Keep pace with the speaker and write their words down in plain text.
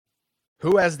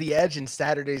Who has the edge in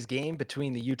Saturday's game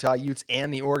between the Utah Utes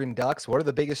and the Oregon Ducks? What are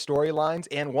the biggest storylines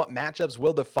and what matchups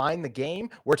will define the game?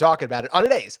 We're talking about it on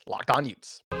today's Locked On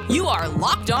Utes. You are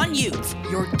Locked On Utes,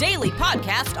 your daily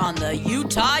podcast on the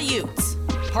Utah Utes.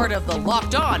 Part of the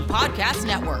Locked On Podcast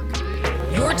Network.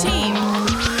 Your team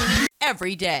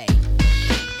every day.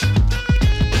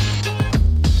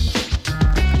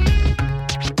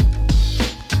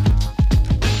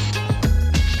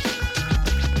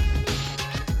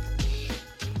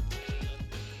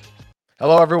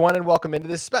 Hello, everyone, and welcome into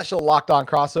this special Locked On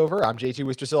crossover. I'm JT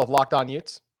Wistersill of Locked On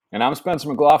Utes. And I'm Spencer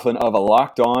McLaughlin of a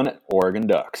Locked On Oregon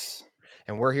Ducks.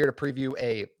 And we're here to preview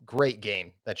a great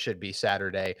game that should be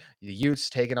Saturday. The Utes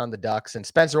taking on the Ducks. And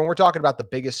Spencer, when we're talking about the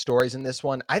biggest stories in this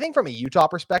one, I think from a Utah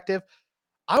perspective,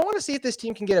 I want to see if this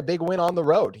team can get a big win on the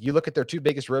road. You look at their two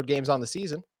biggest road games on the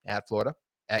season, at Florida,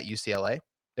 at UCLA.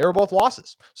 They were both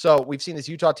losses. So we've seen this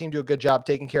Utah team do a good job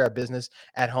taking care of business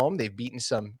at home. They've beaten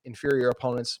some inferior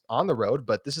opponents on the road,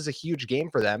 but this is a huge game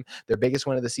for them. Their biggest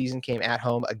win of the season came at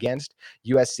home against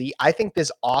USC. I think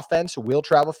this offense will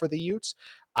travel for the Utes.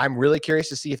 I'm really curious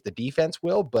to see if the defense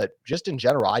will, but just in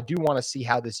general, I do want to see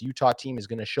how this Utah team is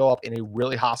going to show up in a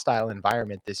really hostile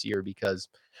environment this year, because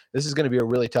this is going to be a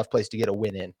really tough place to get a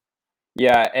win in.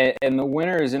 Yeah, and the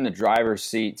winner is in the driver's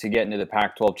seat to get into the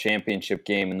Pac-12 championship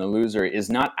game, and the loser is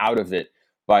not out of it,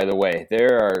 by the way.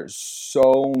 There are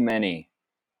so many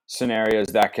scenarios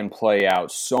that can play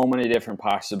out, so many different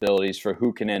possibilities for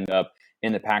who can end up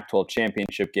in the Pac-12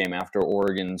 championship game after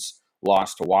Oregon's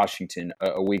loss to Washington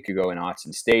a week ago in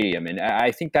Autzen Stadium. And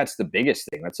I think that's the biggest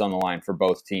thing that's on the line for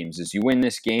both teams is you win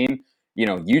this game,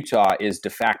 Utah is de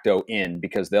facto in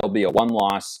because they'll be a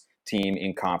one-loss team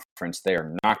in conference. They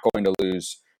are not going to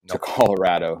lose to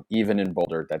Colorado, even in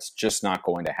Boulder. That's just not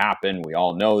going to happen. We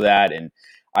all know that. And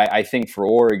I think for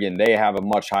Oregon, they have a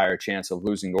much higher chance of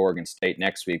losing to Oregon State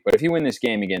next week. But if you win this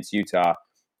game against Utah,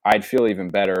 I'd feel even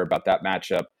better about that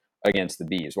matchup against the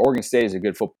Bees. Oregon State is a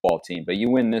good football team, but you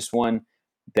win this one,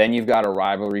 then you've got a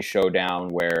rivalry showdown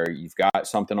where you've got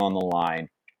something on the line.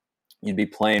 You'd be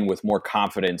playing with more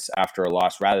confidence after a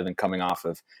loss rather than coming off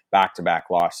of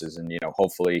back-to-back losses. And,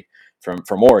 hopefully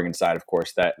from Oregon side, of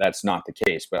course, that's not the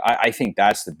case. But I think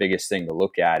that's the biggest thing to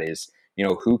look at is,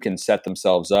 who can set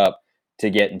themselves up to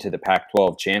get into the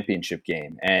Pac-12 championship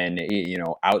game. And,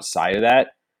 outside of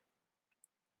that,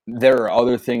 there are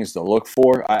other things to look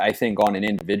for. I think on an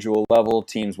individual level,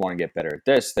 teams want to get better at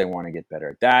this. They want to get better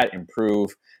at that,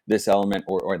 improve this element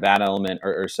or that element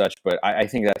or such. But I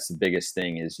think that's the biggest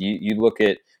thing is you look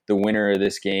at the winner of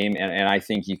this game, and I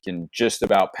think you can just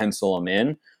about pencil them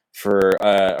in for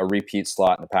a repeat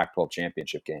slot in the Pac-12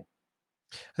 championship game.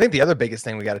 I think the other biggest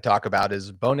thing we got to talk about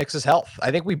is Bo Nix's health.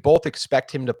 I think we both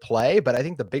expect him to play, but I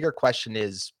think the bigger question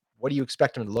is, what do you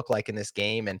expect him to look like in this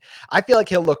game? And I feel like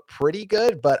he'll look pretty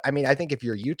good, but I think if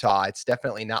you're Utah, it's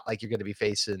definitely not like you're going to be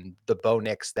facing the Bo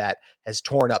Nix that has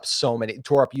tore up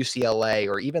UCLA,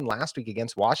 or even last week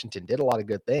against Washington, did a lot of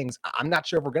good things. I'm not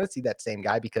sure if we're going to see that same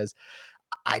guy because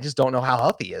I just don't know how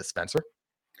healthy he is, Spencer.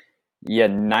 Yeah,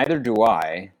 neither do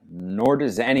I, nor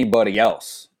does anybody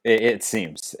else, it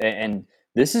seems. And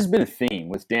this has been a theme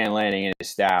with Dan Lanning and his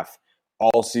staff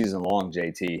all season long,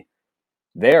 JT.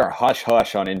 They are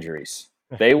hush-hush on injuries.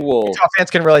 They will. Utah fans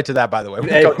can relate to that, by the way.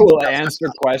 They will answer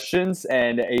questions,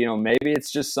 and maybe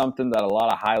it's just something that a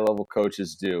lot of high-level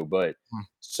coaches do. But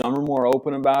some are more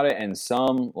open about it, and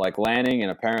some, like Lanning and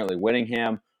apparently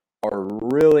Whittingham, are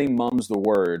really mum's the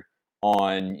word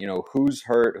on who's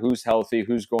hurt, who's healthy,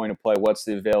 who's going to play, what's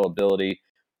the availability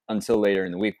until later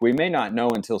in the week. We may not know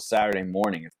until Saturday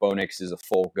morning if Bo Nix is a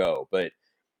full go. But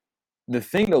the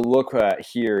thing to look at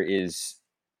here is,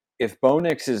 if Bo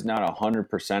Nix is not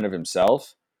 100% of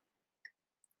himself,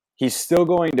 he's still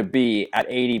going to be at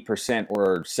 80%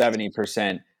 or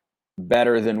 70%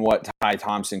 better than what Ty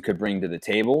Thompson could bring to the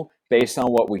table based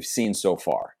on what we've seen so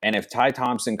far. And if Ty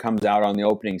Thompson comes out on the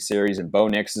opening series and Bo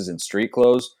Nix is in street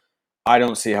clothes, I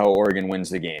don't see how Oregon wins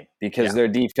the game because their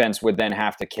defense would then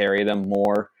have to carry them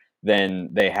more than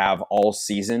they have all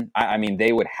season.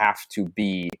 They would have to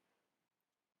be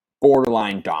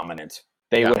borderline dominant.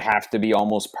 They would have to be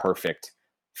almost perfect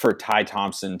for Ty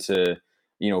Thompson to,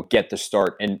 get the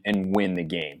start and win the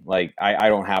game. Like, I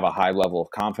don't have a high level of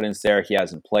confidence there. He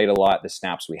hasn't played a lot. The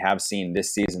snaps we have seen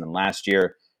this season and last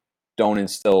year don't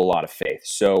instill a lot of faith.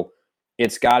 So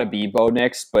it's got to be Bo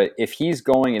Nix. But if he's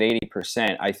going at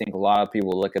 80%, I think a lot of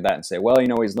people will look at that and say, well,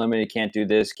 he's limited, can't do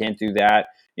this, can't do that.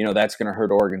 That's going to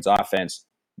hurt Oregon's offense.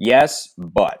 Yes,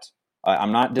 but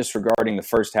I'm not disregarding the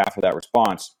first half of that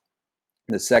response.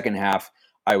 The second half,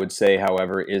 I would say,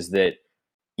 however, is that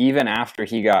even after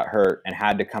he got hurt and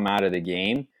had to come out of the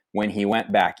game, when he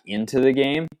went back into the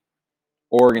game,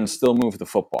 Oregon still moved the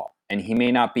football. And he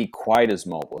may not be quite as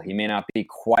mobile. He may not be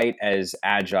quite as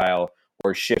agile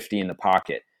or shifty in the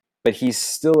pocket, but he's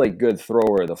still a good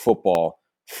thrower of the football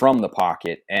from the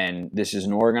pocket. And this is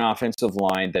an Oregon offensive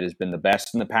line that has been the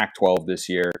best in the Pac-12 this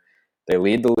year. They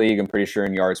lead the league, I'm pretty sure,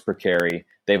 in yards per carry.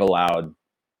 They've allowed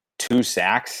 2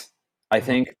 sacks, I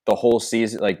think, the whole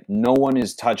season. Like, no one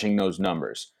is touching those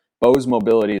numbers. Bo's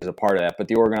mobility is a part of that, but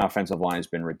the Oregon offensive line has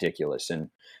been ridiculous.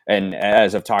 And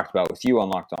as I've talked about with you on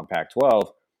Locked On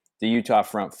Pac-12, the Utah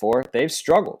front four, they've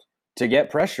struggled to get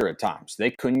pressure at times.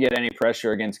 They couldn't get any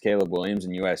pressure against Caleb Williams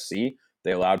and USC.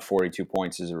 They allowed 42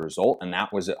 points as a result, and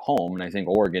that was at home. And I think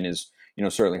Oregon is,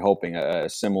 certainly hoping a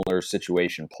similar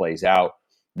situation plays out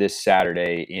this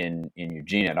Saturday in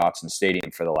Eugene at Autzen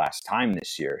Stadium for the last time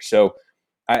this year. So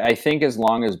I think as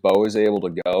long as Bo is able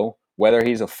to go, whether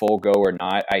he's a full go or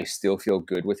not, I still feel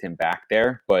good with him back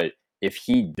there. But if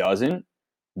he doesn't,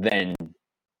 then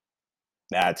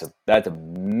that's a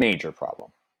major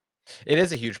problem. It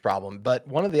is a huge problem. But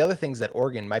one of the other things that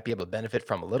Oregon might be able to benefit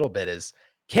from a little bit is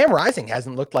Cam Rising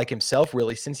hasn't looked like himself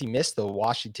really since he missed the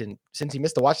Washington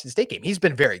State game. He's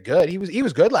been very good. He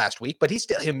was good last week, but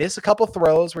he missed a couple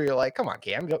throws where you're like, come on,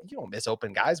 Cam, you don't miss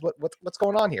open guys. What's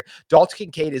going on here? Dalton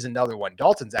Kincaid is another one.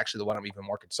 Dalton's actually the one I'm even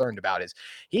more concerned about. Is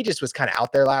he just was kind of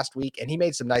out there last week and he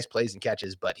made some nice plays and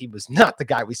catches, but he was not the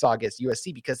guy we saw against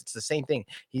USC because it's the same thing.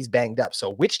 He's banged up. So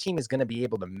which team is going to be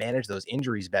able to manage those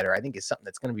injuries better? I think is something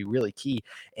that's going to be really key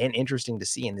and interesting to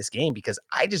see in this game, because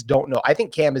I just don't know. I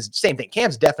think Cam is the same thing.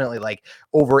 Cam's definitely like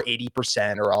over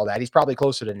 80% or all that. He's probably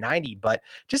closer to 90, but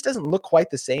just doesn't look quite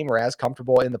the same or as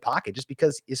comfortable in the pocket, just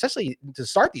because, especially to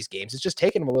start these games, it's just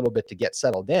taking him a little bit to get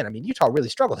settled in. I mean, Utah really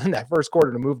struggled in that first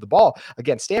quarter to move the ball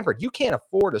against Stanford. You can't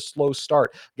afford a slow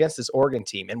start against this Oregon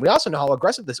team. And we also know how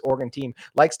aggressive this Oregon team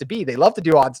likes to be. They love to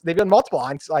do odds. They've done multiple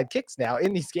onside kicks now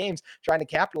in these games, trying to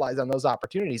capitalize on those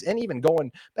opportunities. And even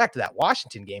going back to that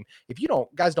Washington game, if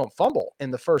guys don't fumble in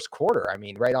the first quarter, I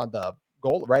mean, right on the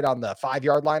goal, right on the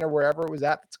 5-yard line or wherever it was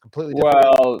at, it's completely different.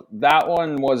 Well, that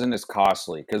one wasn't as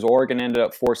costly because Oregon ended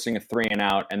up forcing a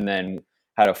 3-and-out and then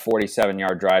had a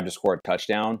 47-yard drive to score a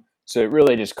touchdown. So it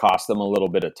really just cost them a little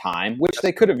bit of time, which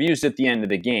they could have used at the end of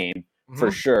the game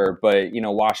for sure. But,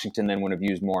 Washington then would have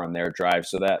used more on their drive.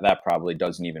 So that probably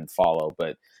doesn't even follow.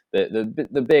 But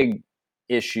the big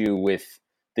issue with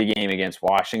the game against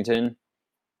Washington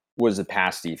was the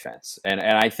pass defense. And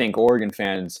I think Oregon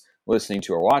fans listening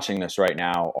to or watching this right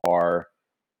now are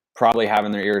probably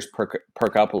having their ears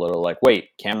perk up a little, like, wait,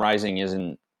 Cam Rising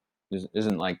isn't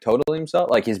like totally himself,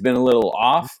 like he's been a little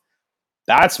off.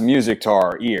 That's music to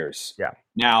our ears. Yeah.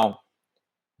 Now,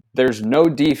 there's no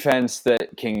defense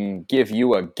that can give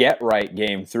you a get right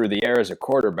game through the air as a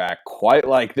quarterback quite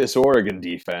like this Oregon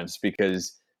defense,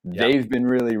 because they've been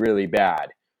really, really bad.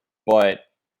 But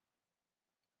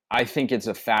I think it's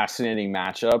a fascinating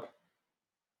matchup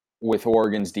with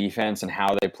Oregon's defense and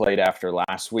how they played after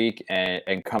last week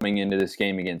and coming into this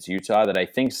game against Utah, that I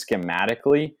think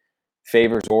schematically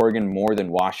favors Oregon more than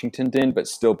Washington did, but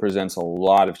still presents a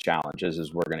lot of challenges,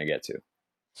 as we're going to get to.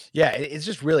 Yeah, it's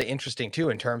just really interesting too,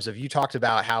 in terms of, you talked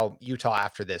about how Utah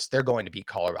after this, they're going to beat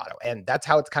Colorado. And that's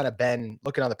how it's kind of been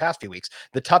looking on the past few weeks.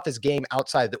 The toughest game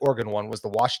outside the Oregon one was the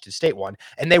Washington State one,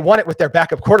 and they won it with their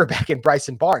backup quarterback in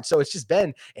Bryson Barnes. So it's just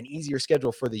been an easier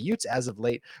schedule for the Utes as of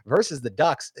late versus the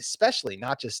Ducks, especially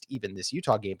not just even this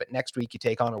Utah game, but next week you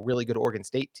take on a really good Oregon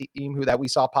State team that we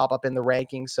saw pop up in the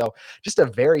rankings. So just a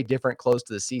very different close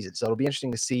to the season. So it'll be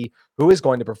interesting to see who is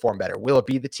going to perform better. Will it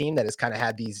be the team that has kind of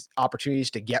had these opportunities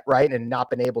to get right and not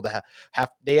been able to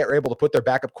they are able to put their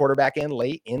backup quarterback in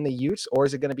late in the Utes? Or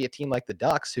is it going to be a team like the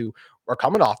Ducks, who are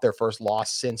coming off their first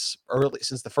loss since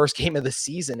the first game of the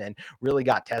season and really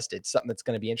got tested? Something that's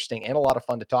going to be interesting and a lot of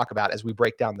fun to talk about as we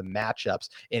break down the matchups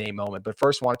in a moment. But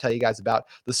first, I want to tell you guys about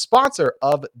the sponsor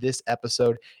of this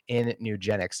episode, in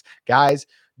Nugenix. Guys,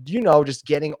 just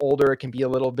getting older, it can be a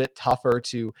little bit tougher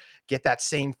to get that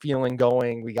same feeling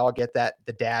going. We all get the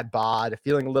dad bod,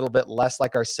 feeling a little bit less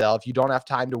like ourselves. You don't have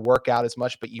time to work out as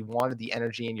much, but you wanted the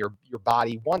energy in your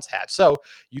body once had. So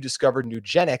you discovered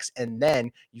Nugenix, and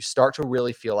then you start to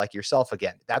really feel like yourself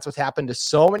again. That's what's happened to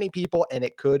so many people, and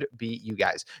it could be you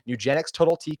guys. Nugenix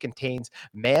Total T contains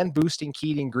man-boosting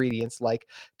key ingredients like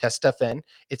testosterone.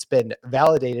 It's been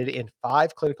validated in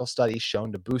 5 clinical studies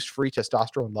shown to boost free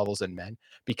testosterone levels in men.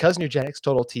 Because Nugenix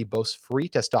Total T boasts free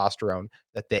testosterone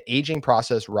that the aging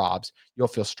process robs, you'll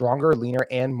feel stronger, leaner,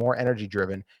 and more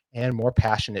energy-driven and more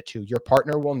passionate too. Your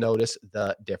partner will notice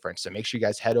the difference. So make sure you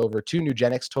guys head over to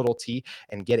Nugenix Total T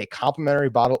and get a complimentary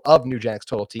bottle of Nugenix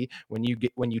Total T when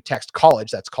you text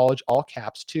college, that's college all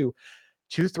caps, to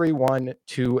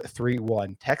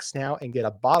 231-231. Text now and get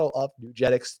a bottle of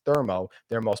Nugetics Thermo,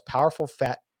 their most powerful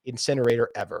fat incinerator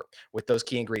ever, with those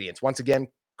key ingredients. Once again,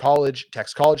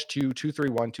 text college to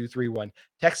 231-231.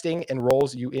 Texting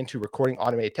enrolls you into recording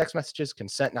automated text messages.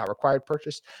 Consent not required.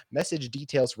 Purchase message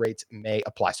details, rates may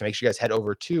apply. So make sure you guys head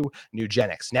over to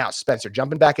Nugenics. Now, Spencer,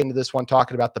 jumping back into this one,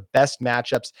 talking about the best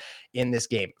matchups in this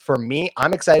game. For me,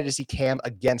 I'm excited to see Cam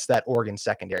against that Oregon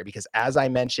secondary because, as I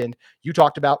mentioned, you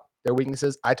talked about their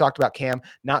weaknesses. I talked about Cam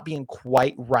not being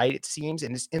quite right, it seems.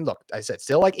 And look, I said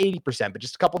still like 80%, but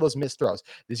just a couple of those missed throws.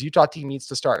 This Utah team needs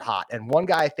to start hot. And one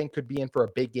guy I think could be in for a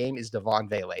big game is Devon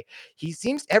Vele. He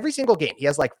seems every single game, he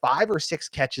has like 5 or 6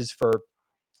 catches for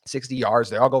 60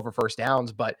 yards. They all go for first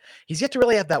downs, but he's yet to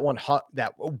really have that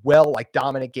like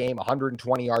dominant game,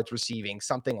 120 yards receiving,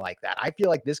 something like that. I feel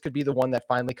like this could be the one that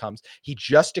finally comes. He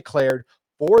just declared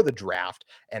for the draft,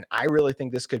 and I really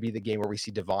think this could be the game where we see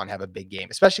Devon have a big game,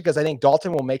 especially because I think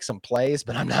Dalton will make some plays,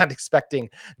 but I'm not expecting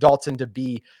Dalton to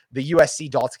be the USC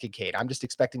Dalton Kincaid. I'm just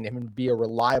expecting him to be a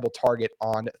reliable target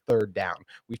on third down.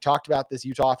 We've talked about this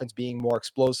Utah offense being more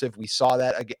explosive. We saw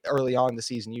that early on in the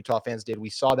season. Utah fans did.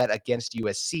 We saw that against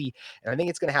USC, and I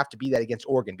think it's going to have to be that against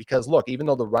Oregon because, look, even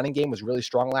though the running game was really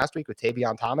strong last week with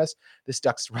Tavion Thomas, this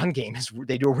Ducks run game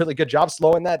they do a really good job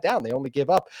slowing that down. They only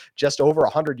give up just over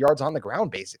 100 yards on the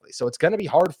ground, basically. So it's going to be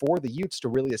hard for the Utes to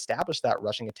really establish that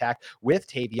rushing attack with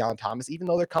Tavion Thomas, even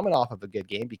though they're coming off of a good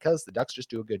game because the Ducks just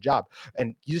do a good job.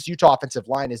 And this Utah offensive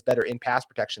line is better in pass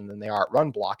protection than they are at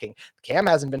run blocking. Cam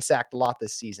hasn't been sacked a lot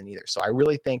this season either. So I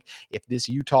really think if this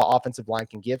Utah offensive line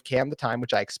can give Cam the time,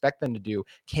 which I expect them to do,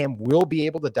 Cam will be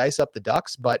able to dice up the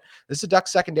Ducks. But this is a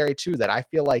Ducks secondary too that I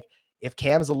feel like if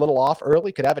Cam's a little off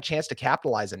early, could have a chance to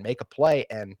capitalize and make a play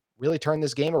and really turn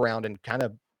this game around and kind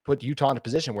of put Utah in a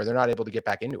position where they're not able to get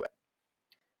back into it.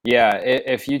 Yeah,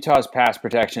 if Utah's pass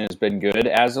protection has been good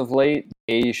as of late,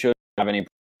 they shouldn't have any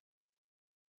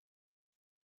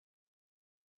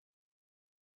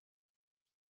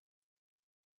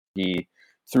he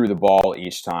threw the ball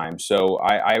each time. So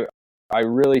I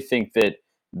really think that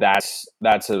that's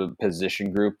a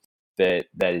position group that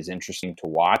is interesting to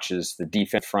watch is the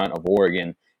defense front of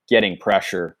Oregon getting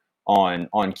pressure on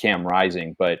Cam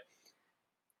Rising. But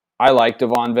I like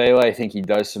Devon Vele. I think he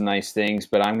does some nice things,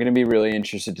 but I'm going to be really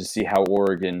interested to see how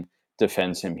Oregon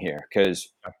defends him here. Because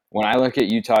when I look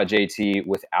at Utah JT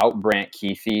without Brant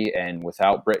Keithy and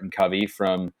without Britton Covey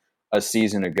from a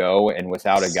season ago, and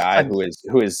without a guy who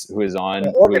is on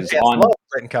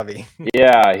Britton Covey.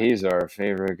 Yeah, he's our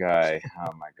favorite guy.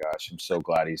 Oh my gosh, I'm so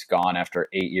glad he's gone after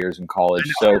 8 years in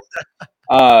college. So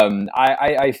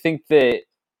I think that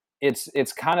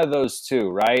it's kind of those two,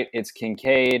 right? It's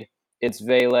Kincaid. It's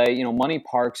Vele. Money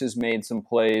Parks has made some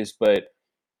plays, but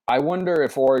I wonder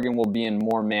if Oregon will be in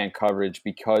more man coverage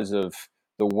because of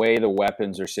the way the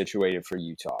weapons are situated for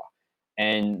Utah.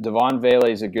 And Devon Vele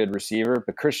is a good receiver,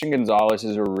 but Christian Gonzalez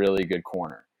is a really good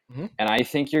corner. Mm-hmm. And I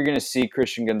think you're going to see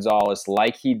Christian Gonzalez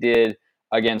like he did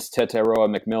against Teteroa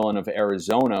McMillan of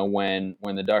Arizona when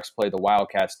the Ducks played the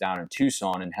Wildcats down in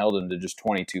Tucson and held them to just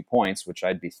 22 points, which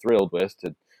I'd be thrilled with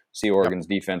to see Oregon's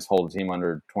defense hold a team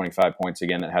under 25 points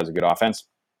again that has a good offense.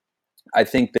 I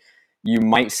think that you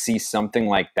might see something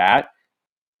like that,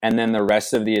 and then the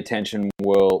rest of the attention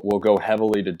will go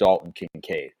heavily to Dalton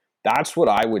Kincaid. That's what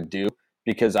I would do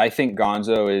because I think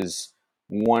Gonzo is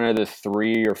one of the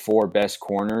 3 or 4 best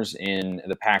corners in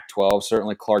the Pac-12.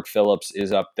 Certainly Clark Phillips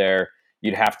is up there.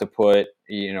 You'd have to put,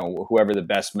 whoever the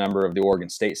best member of the Oregon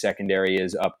State secondary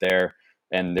is up there.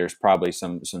 And there's probably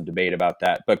some debate about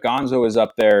that. But Gonzo is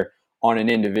up there on an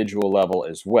individual level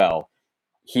as well.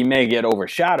 He may get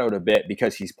overshadowed a bit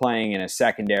because he's playing in a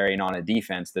secondary and on a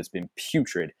defense that's been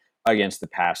putrid against the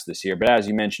pass this year. But as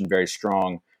you mentioned, very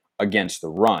strong against the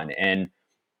run. And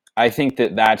I think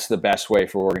that that's the best way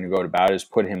for Oregon to go about it is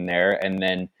put him there. And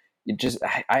then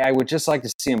I would just like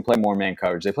to see him play more man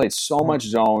coverage. They played so much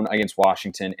zone against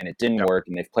Washington and it didn't work.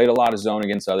 And they've played a lot of zone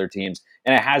against other teams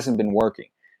and it hasn't been working.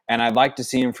 And I'd like to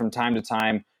see him from time to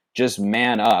time just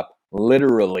man up,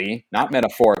 literally, not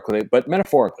metaphorically, but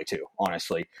metaphorically too,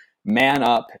 honestly. Man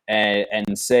up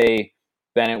and say,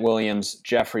 Bennett Williams,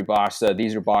 Jeffrey Bassa,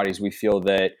 these are bodies we feel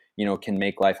that, can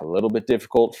make life a little bit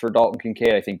difficult for Dalton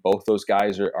Kincaid. I think both those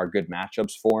guys are good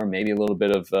matchups for him, maybe a little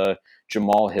bit of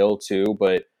Jamal Hill too.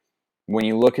 But when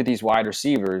you look at these wide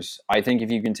receivers, I think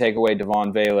if you can take away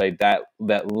Devon Vele,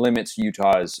 that limits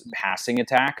Utah's passing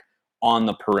attack on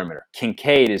the perimeter.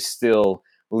 Kincaid is still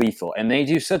lethal, and they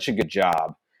do such a good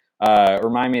job.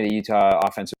 Remind me of the Utah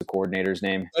offensive coordinator's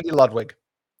name. Andy Ludwig.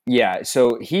 Yeah,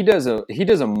 so he does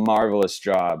a marvelous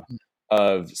job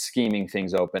of scheming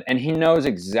things open. And he knows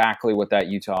exactly what that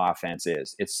Utah offense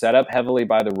is. It's set up heavily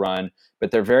by the run,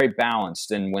 but they're very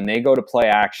balanced. And when they go to play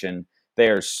action, they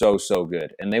are so, so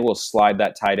good. And they will slide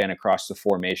that tight end across the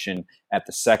formation at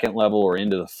the second level or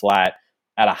into the flat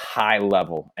at a high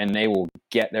level. And they will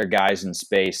get their guys in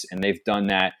space. And they've done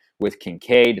that with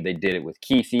Kincaid. They did it with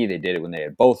Keithy. They did it when they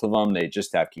had both of them. They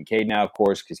just have Kincaid now, of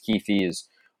course, because Keithy is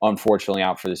unfortunately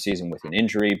out for the season with an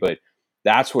injury. But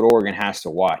that's what Oregon has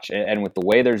to watch. And with the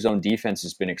way their zone defense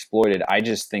has been exploited, I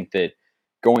just think that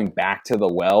going back to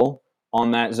the well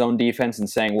on that zone defense and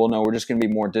saying, well, no, we're just going to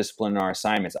be more disciplined in our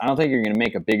assignments, I don't think you're going to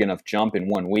make a big enough jump in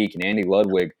 1 week. And Andy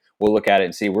Ludwig will look at it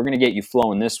and see, we're going to get you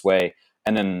flowing this way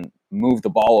and then move the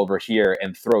ball over here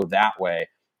and throw that way.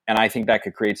 And I think that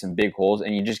could create some big holes.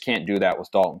 And you just can't do that with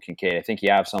Dalton Kincaid. I think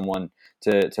you have someone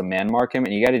to man mark him,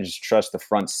 and you got to just trust the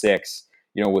front six,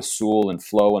 with Sewell and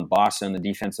Flo and Bossa and the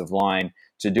defensive line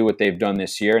to do what they've done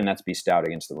this year, and that's be stout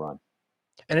against the run.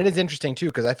 And it is interesting, too,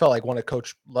 because I felt like one of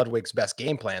Coach Ludwig's best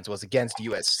game plans was against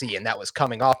USC, and that was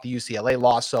coming off the UCLA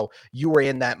loss. So you were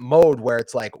in that mode where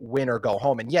it's like win or go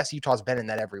home. And yes, Utah's been in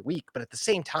that every week, but at the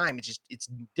same time, it's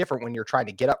different when you're trying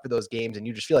to get up for those games and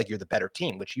you just feel like you're the better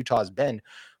team, which Utah's been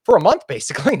for a month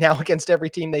basically now against every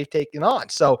team they've taken on.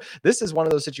 So this is one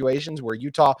of those situations where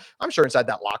Utah, I'm sure inside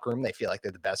that locker room, they feel like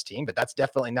they're the best team, but that's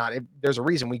definitely not, there's a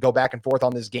reason we go back and forth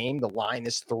on this game. The line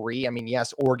is 3. I mean,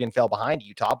 yes, Oregon fell behind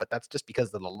Utah, but that's just because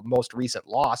of the most recent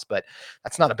loss, but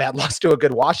that's not a bad loss to a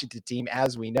good Washington team,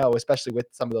 as we know, especially with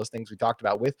some of those things we talked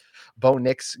about with Bo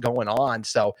Nix going on.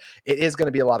 So it is going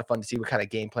to be a lot of fun to see what kind of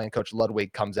game plan Coach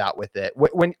Ludwig comes out with it.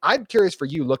 When I'm curious for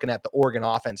you looking at the Oregon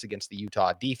offense against the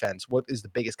Utah defense, what is the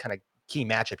biggest kind of key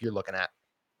matchup you're looking at?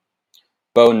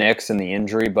 Bo Nix and the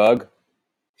injury bug.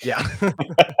 Yeah.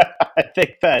 I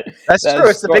think that's true.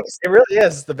 It's the biggest. It really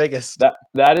is the biggest.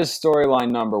 That is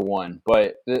storyline number one.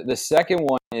 But the second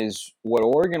one is what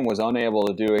Oregon was unable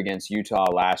to do against Utah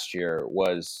last year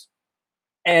was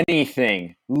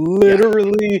anything,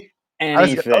 literally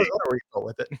anything. I was gonna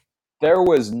with it. There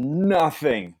was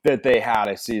nothing that they had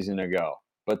a season ago,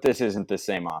 but this isn't the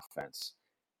same offense.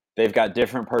 They've got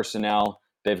different personnel.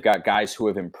 They've got guys who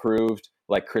have improved,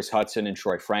 like Chris Hudson and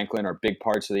Troy Franklin are big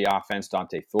parts of the offense.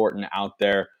 Dante Thornton out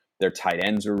there. Their tight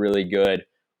ends are really good.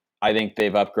 I think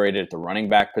they've upgraded at the running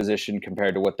back position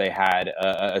compared to what they had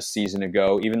a season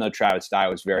ago. Even though Travis Dye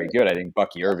was very good, I think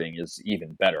Bucky Irving is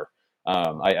even better.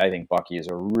 I think Bucky is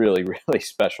a really, really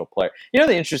special player.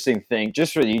 The interesting thing,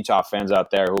 just for the Utah fans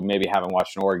out there who maybe haven't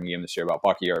watched an Oregon game this year about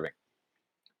Bucky Irving,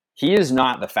 he is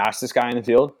not the fastest guy in the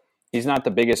field. He's not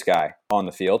the biggest guy on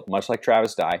the field, much like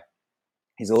Travis Dye.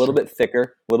 He's a little bit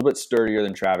thicker, a little bit sturdier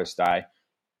than Travis Dye.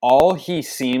 All he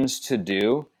seems to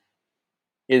do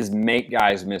is make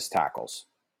guys miss tackles.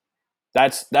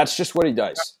 That's just what he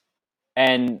does.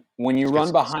 And when you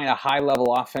run behind a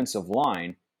high-level offensive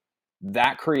line,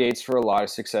 that creates for a lot of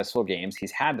successful games.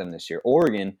 He's had them this year.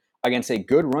 Oregon, against a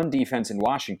good run defense in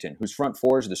Washington, whose front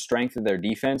four is the strength of their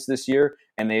defense this year,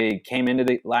 and they came into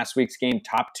the last week's game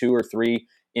top 2 or 3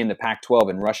 in the Pac-12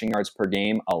 in rushing yards per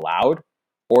game allowed.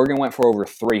 Oregon went for over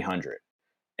 300.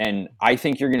 And I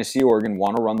think you're going to see Oregon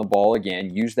want to run the ball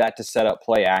again, use that to set up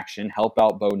play action, help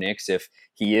out Bo Nix if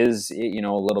he is, a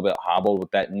little bit hobbled with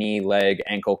that knee, leg,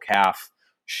 ankle, calf,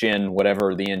 shin,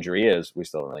 whatever the injury is. We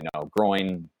still don't really know.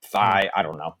 Groin, thigh, I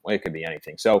don't know. It could be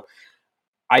anything. So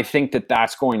I think that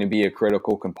that's going to be a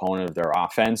critical component of their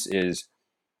offense. Is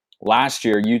last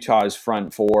year, Utah's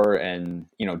front four and,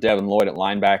 Devin Lloyd at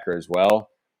linebacker as well,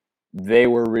 they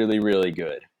were really, really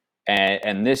good.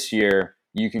 And this year,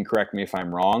 you can correct me if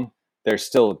I'm wrong, they're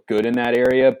still good in that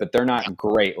area, but they're not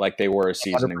great like they were a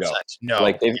season ago. No.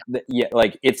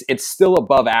 It's still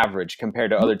above average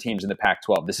compared to other teams in the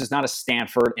Pac-12. This is not a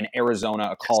Stanford, an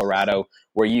Arizona, a Colorado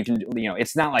where you can,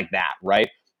 it's not like that, right?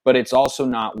 But it's also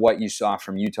not what you saw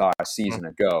from Utah a season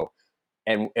ago.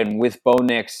 And with Bo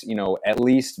Nix, at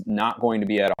least not going to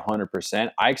be at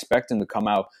 100%, I expect him to come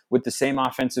out with the same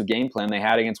offensive game plan they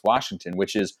had against Washington,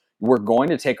 which is we're going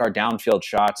to take our downfield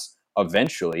shots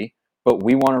eventually, but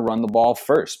we want to run the ball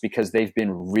first because they've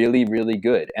been really, really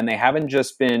good. And they haven't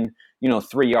just been,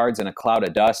 3 yards in a cloud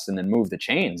of dust and then move the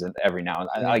chains every now and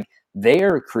then. Like, they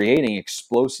are creating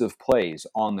explosive plays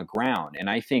on the ground. And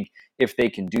I think if they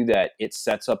can do that, it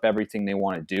sets up everything they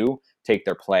want to do. Take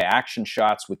their play action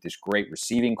shots with this great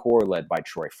receiving core led by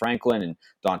Troy Franklin, and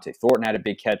Dante Thornton had a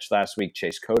big catch last week.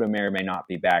 Chase Cota may or may not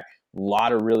be back. A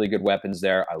lot of really good weapons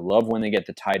there. I love when they get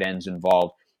the tight ends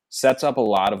involved. Sets up a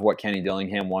lot of what Kenny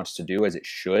Dillingham wants to do, as it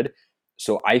should.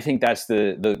 So I think that's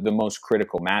the most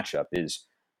critical matchup is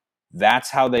That's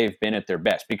how they've been at their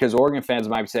best. Because Oregon fans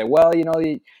might say, well,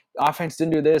 the offense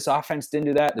didn't do this, offense didn't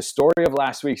do that. The story of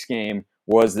last week's game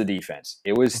was the defense.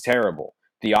 It was terrible.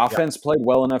 The offense played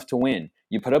well enough to win.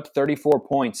 You put up 34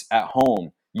 points at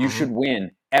home. You should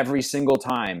win every single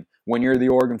time when you're the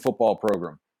Oregon football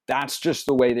program. That's just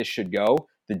the way this should go.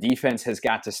 The defense has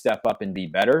got to step up and be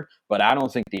better, but I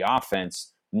don't think the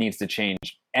offense needs to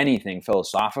change anything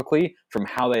philosophically from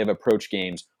how they have approached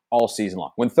games all season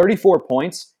long. When 34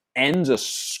 points ends a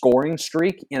scoring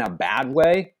streak in a bad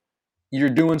way, you're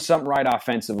doing something right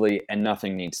offensively and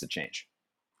nothing needs to change.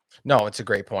 No, it's a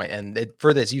great point. And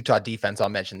for this Utah defense, I'll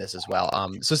mention this as well.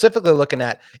 Specifically looking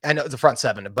at, I know it's the front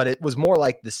seven, but it was more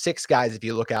like the 6 guys, if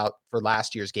you look out for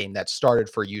last year's game, that started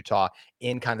for Utah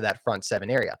in kind of that front 7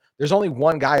 area. There's only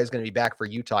one guy who's going to be back for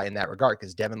Utah in that regard,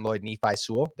 because Devin Lloyd, Nephi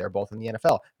Sewell, they're both in the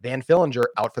NFL. Van Fillinger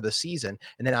out for the season.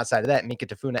 And then outside of that, Mika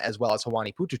Tafuna, as well as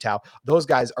Hawani Pututau, those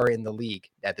guys are in the league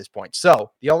at this point.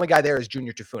 So the only guy there is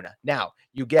Junior Tafuna. Now,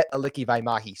 you get Aliki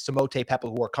Vaimahi, Samote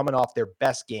Pepa, who are coming off their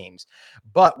best games,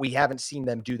 but we haven't seen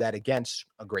them do that against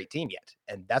a great team yet.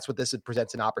 And that's what this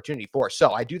presents an opportunity for.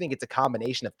 So I do think it's a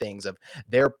combination of things of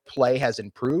their play has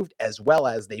improved, as well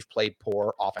as they've played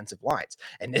poor offensive lines.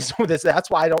 And that's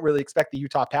why I don't really expect the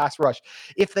Utah pass rush.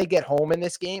 If they get home in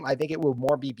this game, I think it will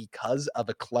more be because of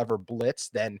a clever blitz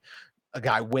than a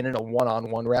guy winning a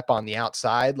one-on-one rep on the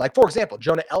outside. Like, for example,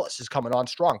 Jonah Ellis is coming on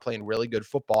strong, playing really good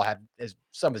football, had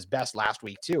some of his best last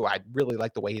week too. I really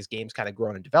like the way his game's kind of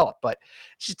grown and developed, but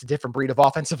it's just a different breed of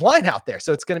offensive line out there.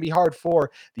 So it's going to be hard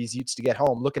for these Utes to get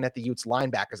home. Looking at the Utes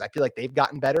linebackers, I feel like they've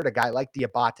gotten better. A guy like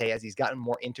Diabate, as he's gotten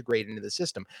more integrated into the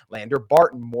system. Lander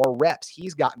Barton, more reps.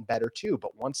 He's gotten better too.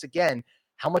 But once again,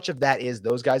 how much of that is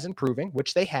those guys improving,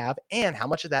 which they have, and how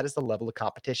much of that is the level of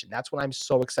competition? That's what I'm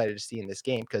so excited to see in this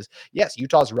game, because yes,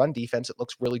 Utah's run defense, it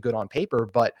looks really good on paper,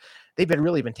 but they've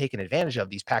really been taking advantage of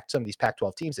some of these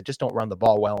Pac-12 teams that just don't run the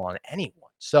ball well on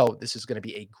anyone. So this is going to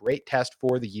be a great test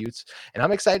for the Utes, and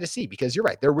I'm excited to see, because you're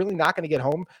right, they're really not going to get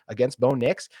home against Bo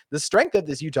Nix. The strength of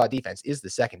this Utah defense is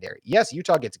the secondary. Yes,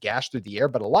 Utah gets gashed through the air,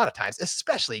 but a lot of times,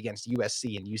 especially against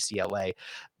USC and UCLA,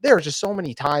 there are just so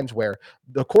many times where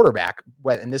the quarterback,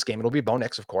 in this game, it'll be Bo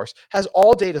Nix, of course, has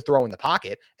all day to throw in the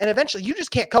pocket, and eventually you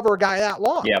just can't cover a guy that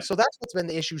long. Yep. So that's what's been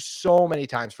the issue so many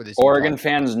times for this Oregon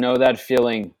fans know that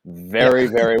feeling very,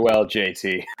 very well,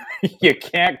 JT. You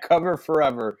can't cover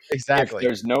forever. Exactly. If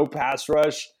there's no pass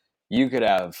rush, you could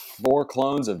have 4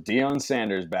 clones of Deion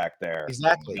Sanders back there.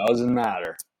 Exactly. It doesn't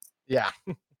matter. Yeah.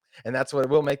 And that's what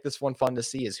will make this one fun to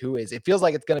see, is who is. It feels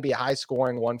like it's going to be a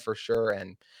high-scoring one for sure,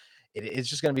 and it's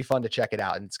just going to be fun to check it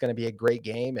out. And it's going to be a great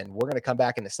game, and we're going to come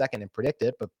back in a second and predict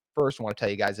it. But first, I want to tell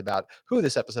you guys about who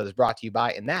this episode is brought to you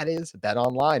by, and that is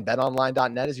BetOnline.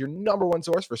 BetOnline.net is your number one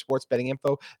source for sports betting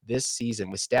info this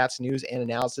season. With stats, news, and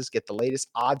analysis, get the latest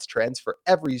odds trends for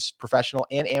every professional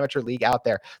and amateur league out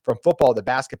there, from football to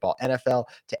basketball, NFL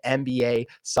to NBA,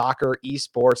 soccer,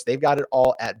 esports. They've got it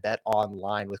all at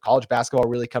BetOnline. With college basketball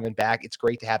really coming back, it's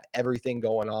great to have everything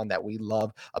going on that we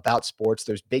love about sports.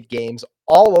 There's big games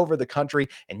all over the country,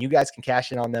 and you guys can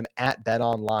cash in on them at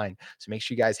BetOnline. So make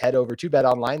sure you guys head over to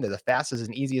BetOnline. They're the fastest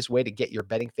and easiest way to get your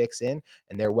betting fix in,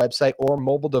 and their website or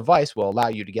mobile device will allow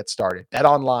you to get started.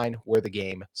 BetOnline, where the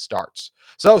game starts.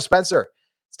 So, Spencer,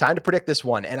 it's time to predict this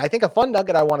one. And I think a fun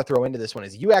nugget I want to throw into this one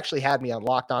is you actually had me on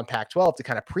Locked On Pac-12 to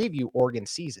kind of preview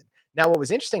Oregon's season. Now, what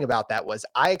was interesting about that was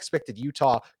I expected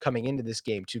Utah coming into this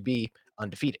game to be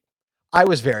undefeated. I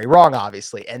was very wrong,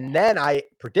 obviously. And then I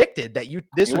predicted that you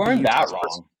weren't that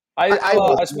wrong.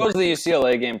 I suppose the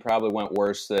UCLA game probably went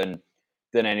worse than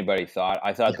anybody thought.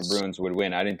 I thought the Bruins would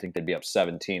win. I didn't think they'd be up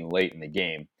 17 late in the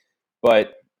game.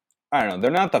 But I don't know.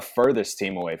 They're not the furthest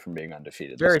team away from being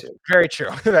undefeated. Very true.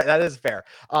 That is fair.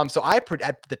 So I,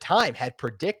 at the time, had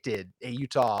predicted a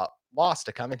Utah loss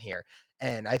to come in here.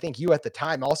 And I think you at the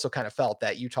time also kind of felt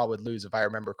that Utah would lose, if I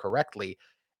remember correctly.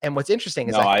 And what's interesting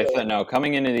is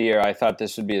coming into the year, I thought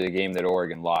this would be the game that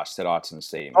Oregon lost at Autzen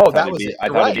Stadium. Oh, that was it. I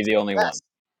thought it'd be the only one.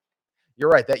 You're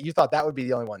right, that you thought that would be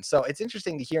the only one. So it's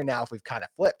interesting to hear now if we've kind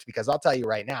of flipped, because I'll tell you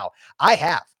right now,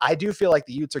 I do feel like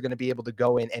the Utes are going to be able to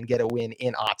go in and get a win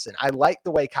in Autzen. I like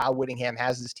the way Kyle Whittingham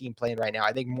has his team playing right now.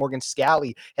 I think Morgan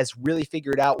Scalley has really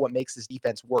figured out what makes this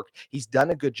defense work. He's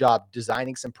done a good job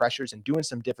designing some pressures and doing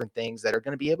some different things that are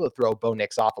going to be able to throw Bo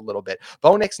Nix off a little bit.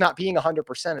 Bo Nix not being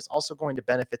 100% is also going to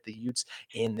benefit the Utes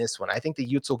in this one. I think the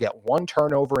Utes will get one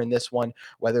turnover in this one,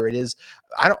 whether it is,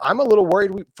 I'm a little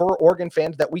worried for Oregon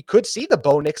fans that we could see the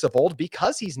Bo Nix of old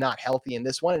because he's not healthy in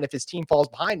this one. And if his team falls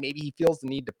behind, maybe he feels the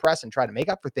need to press and try to make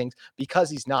up for things because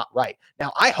he's not right.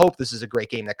 Now, I hope this is a great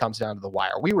game that comes down to the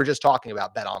wire. We were just talking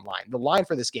about Bet Online. The line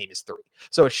for this game is 3.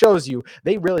 So it shows you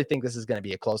they really think this is going to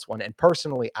be a close one. And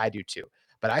personally, I do too.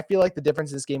 But I feel like the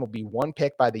difference in this game will be one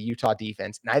pick by the Utah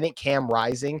defense. And I think Cam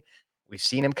Rising, we've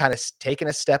seen him kind of taking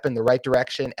a step in the right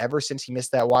direction ever since he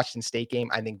missed that Washington State game.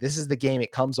 I think this is the game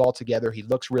it comes all together. He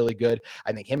looks really good.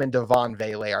 I think him and Devon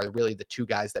Vele are really the two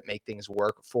guys that make things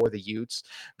work for the Utes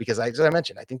because, as I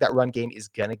mentioned, I think that run game is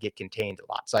going to get contained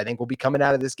a lot. So I think we'll be coming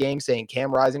out of this game saying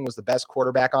Cam Rising was the best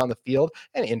quarterback on the field,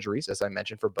 and injuries, as I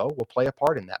mentioned for Bo, will play a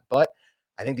part in that. But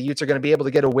I think the Utes are going to be able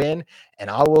to get a win, and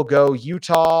I will go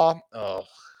Utah. Oh,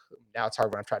 now it's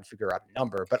hard when I'm trying to figure out a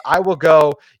number, but I will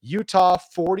go Utah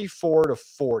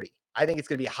 44-40. I think it's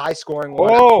going to be a high scoring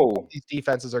one. Whoa. These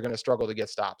defenses are going to struggle to get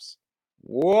stops.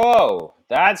 Whoa.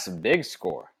 That's a big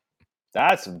score.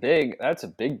 That's a big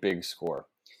score.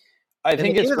 I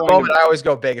think it's going moment, I always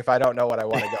go big if I don't know what I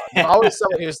want to go. I'm always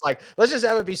someone who's like, let's just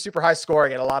have it be super high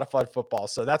scoring and a lot of fun football.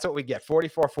 So that's what we get.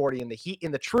 44-40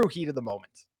 in the true heat of the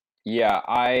moment. Yeah,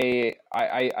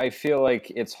 I feel like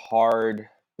it's hard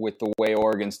with the way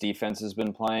Oregon's defense has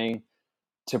been playing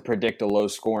to predict a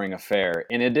low-scoring affair.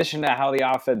 In addition to how the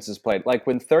offense is played, like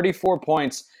when 34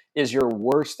 points is your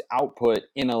worst output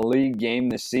in a league game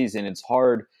this season, it's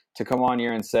hard to come on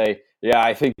here and say, yeah,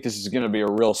 I think this is going to be a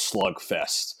real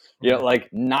slugfest. Yeah, like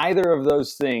neither of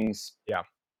those things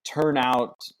turn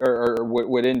out or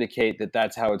would indicate that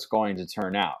that's how it's going to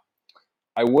turn out.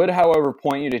 I would, however,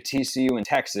 point you to TCU and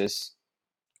Texas.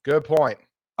 Good point.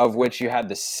 Of which you had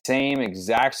the same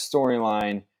exact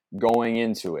storyline going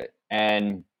into it.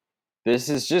 And this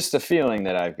is just a feeling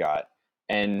that I've got.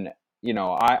 And, you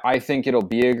know, I think it'll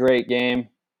be a great game.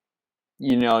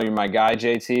 You know, you're my guy,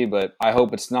 JT, but I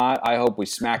hope it's not. I hope we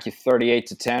smack you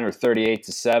 38-10 or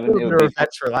 38-7.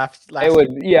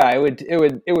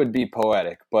 It would be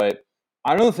poetic, but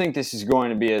I don't think this is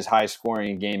going to be as high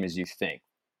scoring a game as you think.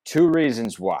 2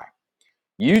 reasons why.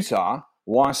 Utah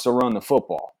wants to run the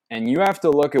football. And you have to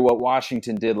look at what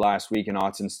Washington did last week in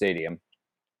Autzen Stadium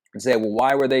and say, well,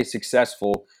 why were they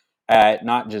successful at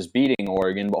not just beating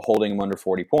Oregon, but holding them under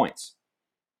 40 points?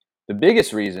 The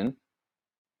biggest reason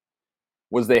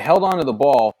was they held onto the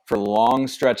ball for long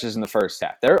stretches in the first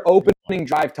half. Their opening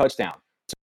drive touchdown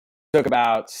took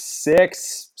about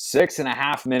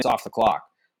 6.5 minutes off the clock.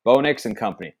 Bo Nix and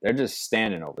company, they're just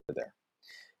standing over there.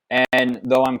 And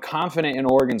though I'm confident in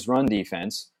Oregon's run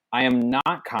defense, I am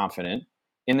not confident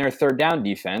in their third down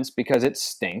defense because it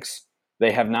stinks.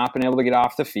 They have not been able to get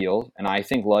off the field, and I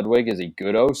think Ludwig is a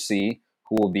good OC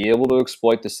who will be able to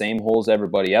exploit the same holes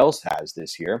everybody else has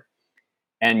this year.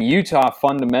 And Utah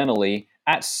fundamentally,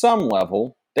 at some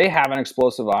level, they have an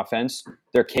explosive offense.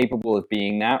 They're capable of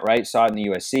being that, right? Saw it in the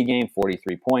USC game,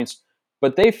 43 points.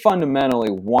 But they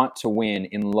fundamentally want to win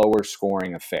in lower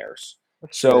scoring affairs.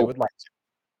 So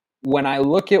when I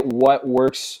look at what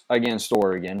works against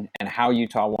Oregon and how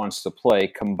Utah wants to play,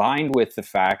 combined with the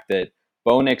fact that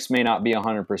Bo Nix may not be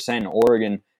 100%,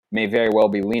 Oregon may very well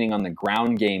be leaning on the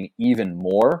ground game even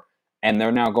more, and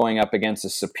they're now going up against a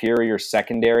superior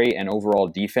secondary and overall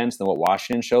defense than what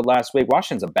Washington showed last week.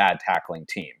 Washington's a bad tackling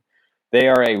team. They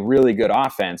are a really good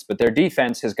offense, but their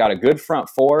defense has got a good front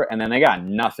four, and then they got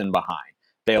nothing behind.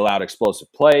 They allowed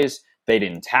explosive plays. They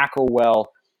didn't tackle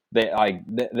well.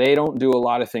 They don't do a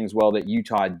lot of things well that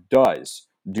Utah does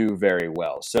do very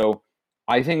well. So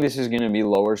I think this is going to be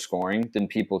lower scoring than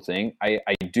people think. I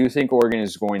do think Oregon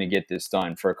is going to get this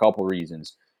done for a couple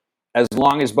reasons. As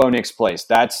long as Bo Nix plays,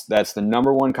 that's the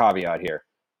number one caveat here.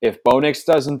 If Bo Nix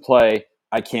doesn't play,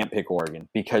 I can't pick Oregon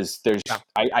because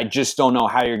I just don't know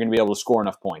how you're going to be able to score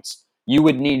enough points. You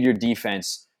would need your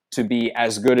defense to be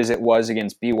as good as it was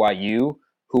against BYU,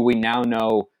 who we now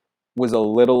know was a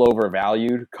little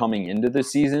overvalued coming into the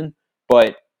season,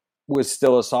 but was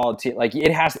still a solid team. Like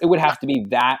it would have to be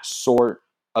that sort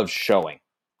of showing.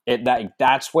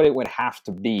 That's what it would have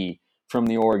to be from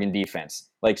the Oregon defense.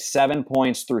 Like 7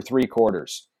 points through 3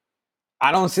 quarters.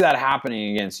 I don't see that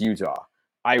happening against Utah.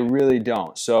 I really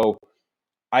don't. So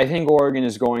I think Oregon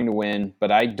is going to win,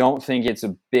 but I don't think it's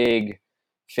a big,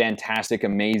 fantastic,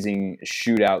 amazing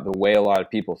shootout the way a lot of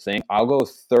people think. I'll go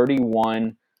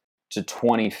 31-23.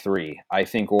 I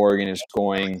think Oregon is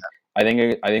going. I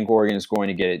think Oregon is going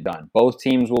to get it done. Both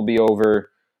teams will be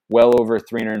well over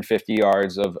 350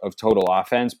 yards of total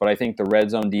offense, but I think the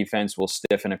red zone defense will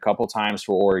stiffen a couple times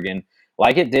for Oregon,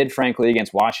 like it did, frankly,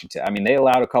 against Washington. I mean, they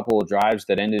allowed a couple of drives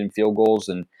that ended in field goals,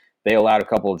 and they allowed a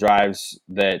couple of drives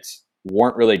that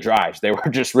weren't really drives. They were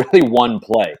just really one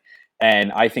play.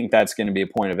 And I think that's going to be a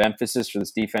point of emphasis for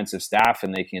this defensive staff,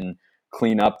 and they can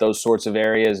clean up those sorts of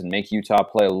areas and make Utah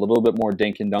play a little bit more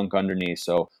dink and dunk underneath.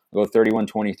 So I'll go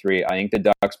 31-23. I think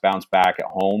the Ducks bounce back at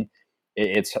home.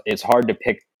 It's hard to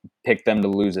pick them to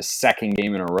lose a second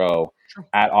game in a row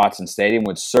at Autzen Stadium.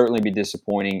 Would certainly be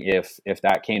disappointing if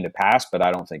that came to pass, but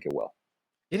I don't think it will.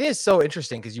 It is so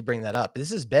interesting because you bring that up. This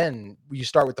has been, you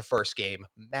start with the first game,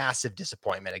 massive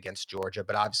disappointment against Georgia,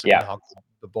 but obviously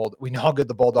we know how good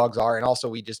the Bulldogs are. And also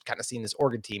we just kind of seen this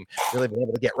Oregon team really been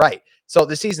able to get right. So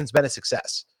the season's been a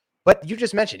success. But you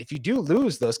just mentioned, if you do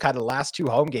lose those kind of last two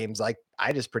home games, like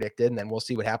I just predicted, and then we'll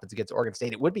see what happens against Oregon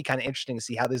State, it would be kind of interesting to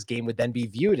see how this game would then be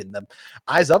viewed in the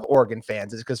eyes of Oregon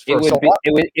fans. Is because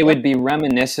it would be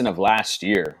reminiscent of last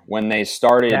year when they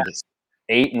started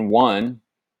 8-1.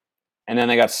 And then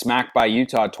they got smacked by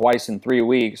Utah twice in 3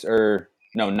 weeks, or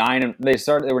no, 9. They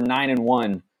were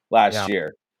 9-1 last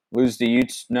year. Lose to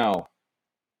Utes? No,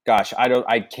 gosh,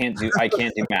 I can't do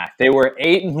math. They were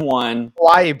 8-1.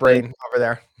 Hawaii brain over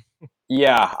there.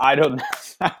 Yeah, I don't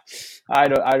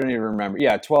even remember.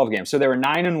 Yeah, 12 games. So they were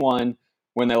 9-1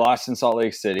 when they lost in Salt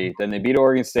Lake City. Then they beat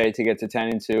Oregon State to get to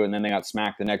 10-2, and then they got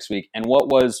smacked the next week. And what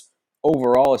was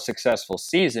overall a successful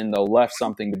season, though, left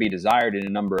something to be desired in a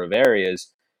number of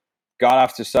areas. Got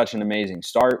off to such an amazing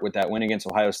start with that win against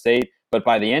Ohio State. But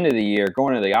by the end of the year,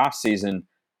 going into the offseason,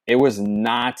 it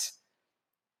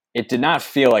did not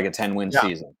feel like a 10-win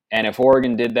season. And if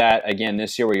Oregon did that again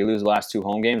this year, where you lose the last two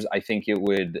home games, I think it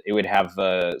would have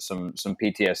some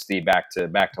PTSD back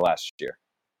to last year.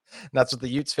 And that's what the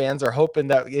Utes fans are hoping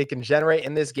that it can generate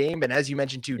in this game. And as you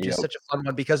mentioned too, just such a fun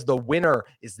one, because the winner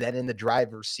is then in the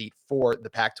driver's seat for the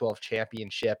Pac-12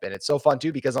 championship. And it's so fun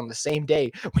too, because on the same day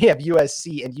we have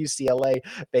USC and UCLA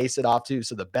face it off too.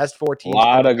 So the best 4 teams.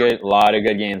 Lot of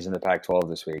good games in the Pac-12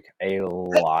 this week. A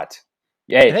lot.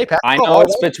 Yeah, I know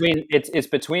it's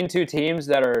between two teams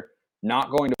that are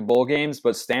not going to bowl games,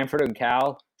 but Stanford and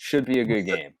Cal should be a good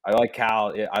game. I like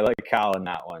Cal. I like Cal in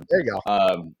that one. There you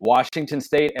go. Washington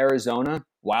State, Arizona,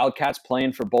 Wildcats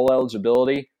playing for bowl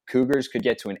eligibility. Cougars could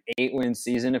get to an 8-win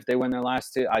season if they win their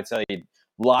last two. I tell you,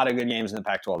 a lot of good games in the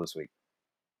Pac-12 this week.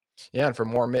 Yeah, and for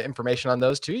more information on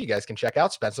those two, you guys can check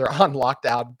out Spencer on Locked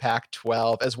On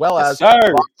Pac-12, as well as Locked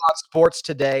On Sports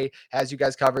Today. As you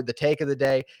guys covered the take of the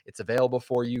day, it's available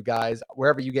for you guys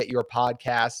wherever you get your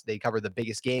podcasts. They cover the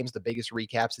biggest games, the biggest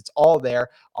recaps. It's all there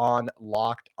on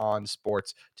Locked On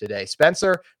Sports Today.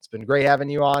 Spencer, it's been great having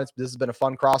you on. This has been a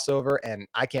fun crossover, and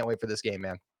I can't wait for this game,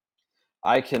 man.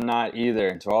 I cannot either.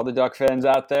 And to all the Duck fans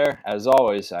out there, as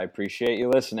always, I appreciate you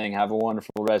listening. Have a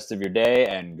wonderful rest of your day,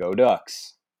 and go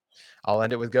Ducks. I'll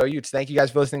end it with Go Utes. Thank you guys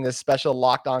for listening to this special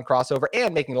Locked On crossover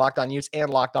and making Locked On Utes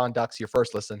and Locked On Ducks your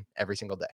first listen every single day.